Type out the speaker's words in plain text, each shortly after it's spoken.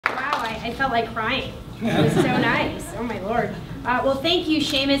I felt like crying. It was so nice. Oh my Lord. Well, thank you,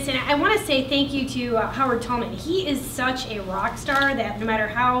 Seamus, and I want to say thank you to Howard Tallman. He is such a rock star that no matter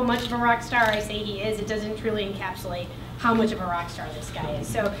how much of a rock star I say he is, it doesn't truly encapsulate how much of a rock star this guy is.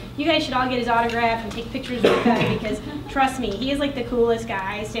 So you guys should all get his autograph and take pictures with him because trust me, he is like the coolest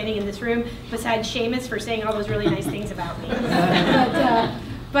guy standing in this room besides Seamus for saying all those really nice things about me.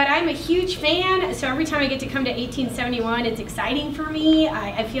 But I'm a huge fan, so every time I get to come to 1871, it's exciting for me.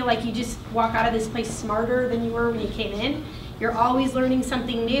 I feel like you just walk out of this place smarter than you were when you came in. You're always learning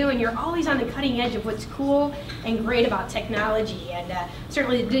something new, and you're always on the cutting edge of what's cool and great about technology, and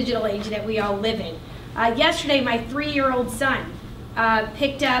certainly the digital age that we all live in. Yesterday, my 3-year-old son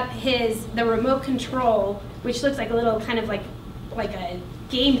picked up the remote control, which looks like a little kind of like a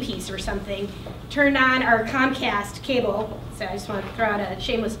game piece or something, turned on our Comcast cable. So I just want to throw out a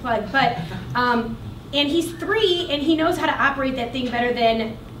shameless plug. But and he's 3, and he knows how to operate that thing better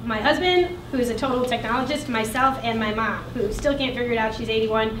than my husband, who is a total technologist, myself, and my mom, who still can't figure it out. She's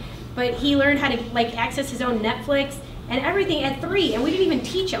 81, but he learned how to like access his own Netflix and everything at 3, and we didn't even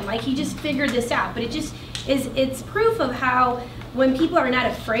teach him. Like, he just figured this out. But it just it's proof of how when people are not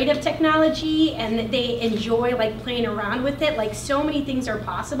afraid of technology and that they enjoy like playing around with it, like so many things are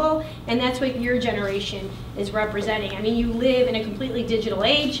possible, and that's what your generation is representing. I mean, you live in a completely digital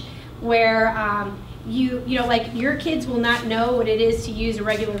age where you know, like your kids will not know what it is to use a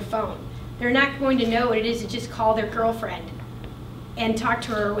regular phone. They're not going to know what it is to just call their girlfriend and talk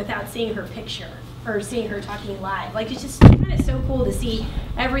to her without seeing her picture or seeing her talking live. Like, it's just kind of so cool to see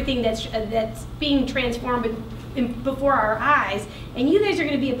everything that's being transformed before our eyes, and you guys are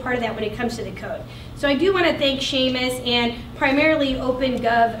going to be a part of that when it comes to the code. So I do want to thank Seamus and primarily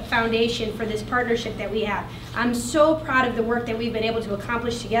OpenGov Foundation for this partnership that we have. I'm so proud of the work that we've been able to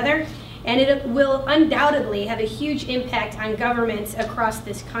accomplish together, and it will undoubtedly have a huge impact on governments across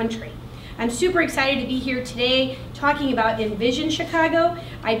this country. I'm super excited to be here today talking about Envision Chicago.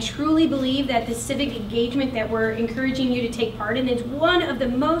 I truly believe that the civic engagement that we're encouraging you to take part in is one of the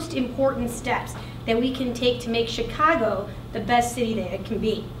most important steps that we can take to make Chicago the best city that it can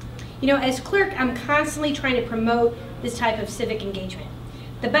be. You know, as clerk, I'm constantly trying to promote this type of civic engagement.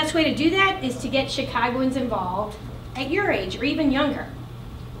 The best way to do that is to get Chicagoans involved at your age or even younger.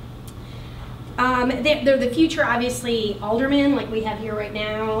 They're the future, obviously, aldermen like we have here right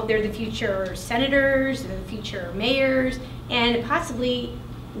now. They're the future senators, they're the future mayors, and possibly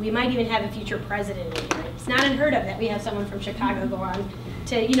we might even have a future president in here. It's not unheard of that we have someone from Chicago go on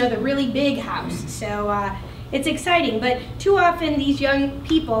to, you know, the really big house. So it's exciting, but too often these young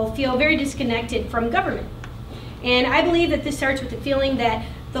people feel very disconnected from government. And I believe that this starts with the feeling that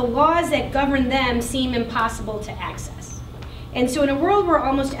the laws that govern them seem impossible to access. And so in a world where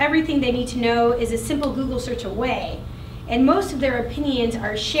almost everything they need to know is a simple Google search away, and most of their opinions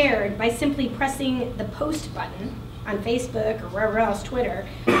are shared by simply pressing the post button on Facebook or wherever else, Twitter,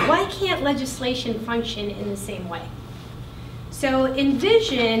 why can't legislation function in the same way? So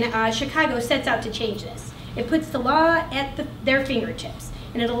Envision Chicago sets out to change this. It puts the law at their fingertips,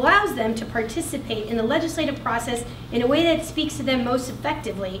 and it allows them to participate in the legislative process in a way that speaks to them most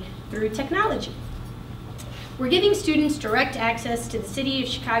effectively through technology. We're giving students direct access to the City of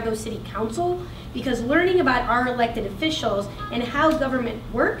Chicago City Council because learning about our elected officials and how government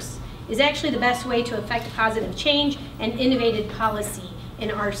works is actually the best way to affect positive change and innovative policy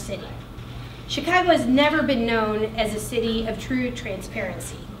in our city. Chicago has never been known as a city of true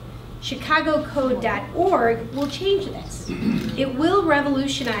transparency. ChicagoCode.org will change this. It will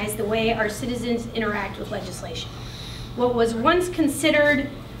revolutionize the way our citizens interact with legislation. What was once considered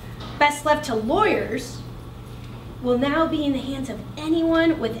best left to lawyers will now be in the hands of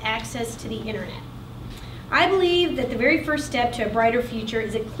anyone with access to the internet. I believe that the very first step to a brighter future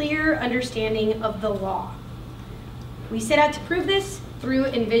is a clear understanding of the law. We set out to prove this through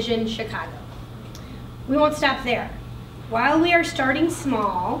Envision Chicago. We won't stop there. While we are starting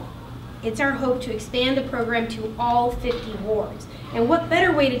small, it's our hope to expand the program to all 50 wards. And what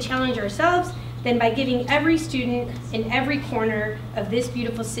better way to challenge ourselves than by giving every student in every corner of this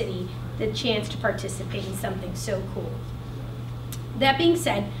beautiful city the chance to participate in something so cool. That being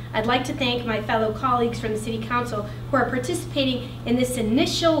said, I'd like to thank my fellow colleagues from the City Council who are participating in this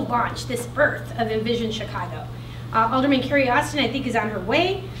initial launch, this birth of Envision Chicago. Alderman Carrie Austin, I think, is on her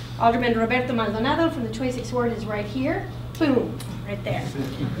way. Alderman Roberto Maldonado from the 26th Ward is right here. Boom, right there.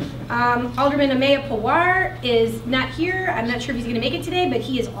 Alderman Amaya Pawar is not here. I'm not sure if he's going to make it today, but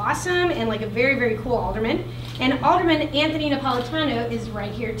he is awesome and like a very, very cool alderman. And Alderman Anthony Napolitano is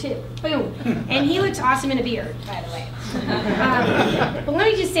right here too. Boom. And he looks awesome in a beard, by the way. But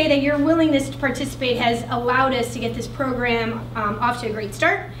let me just say that your willingness to participate has allowed us to get this program off to a great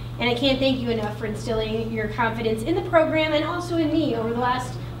start. And I can't thank you enough for instilling your confidence in the program and also in me over the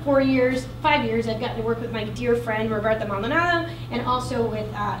last 5 years, I've gotten to work with my dear friend, Roberta Maldonado, and also with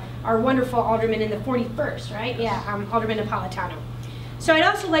our wonderful alderman in the 41st, right? Yeah, Alderman Napolitano. So I'd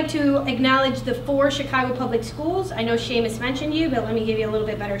also like to acknowledge the 4 Chicago Public Schools. I know Seamus mentioned you, but let me give you a little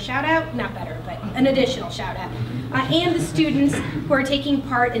bit better shout out. Not better, but an additional shout out. And the students who are taking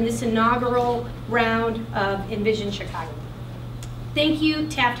part in this inaugural round of Envision Chicago. Thank you,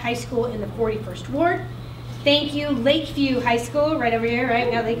 Taft High School in the 41st Ward. Thank you, Lakeview High School, right over here,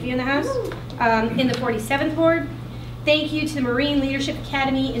 right? Got Lakeview in the house, in the 47th Ward. Thank you to the Marine Leadership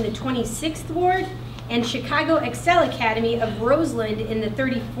Academy in the 26th Ward, and Chicago Excel Academy of Roseland in the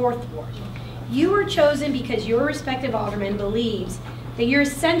 34th Ward. You were chosen because your respective alderman believes that you're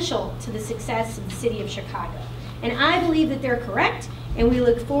essential to the success of the city of Chicago. And I believe that they're correct, and we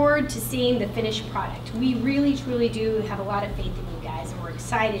look forward to seeing the finished product. We really, truly do have a lot of faith in you guys, and we're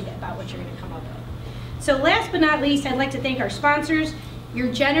excited about what you're going to come up with. So last but not least, I'd like to thank our sponsors.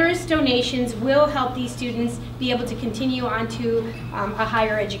 Your generous donations will help these students be able to continue on to a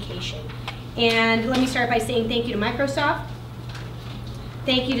higher education. And let me start by saying thank you to Microsoft,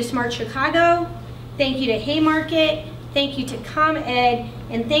 thank you to Smart Chicago, thank you to Haymarket, thank you to ComEd,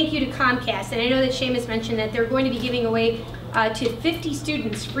 and thank you to Comcast. And I know that Seamus mentioned that they're going to be giving away to 50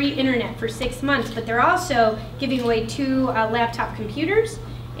 students free internet for 6 months, but they're also giving away 2 laptop computers.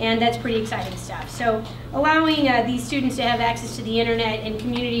 And that's pretty exciting stuff. So allowing these students to have access to the internet in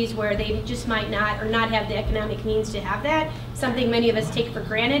communities where they just might not or not have the economic means to have that, something many of us take for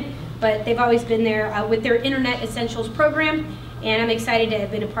granted, but they've always been there with their Internet Essentials program, and I'm excited to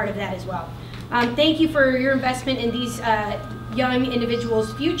have been a part of that as well. Thank you for your investment in these young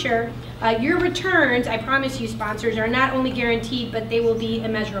individuals' future. Your returns, I promise you sponsors, are not only guaranteed, but they will be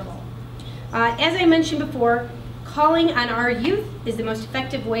immeasurable. As I mentioned before, calling on our youth is the most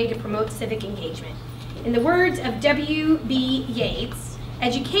effective way to promote civic engagement. In the words of W.B. Yeats,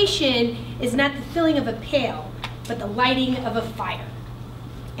 education is not the filling of a pail, but the lighting of a fire.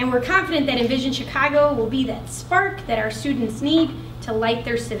 And we're confident that Envision Chicago will be that spark that our students need to light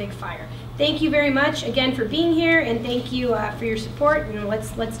their civic fire. Thank you very much again for being here, and thank you for your support. And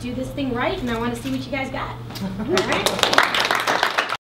let's do this thing right, and I want to see what you guys got. All right?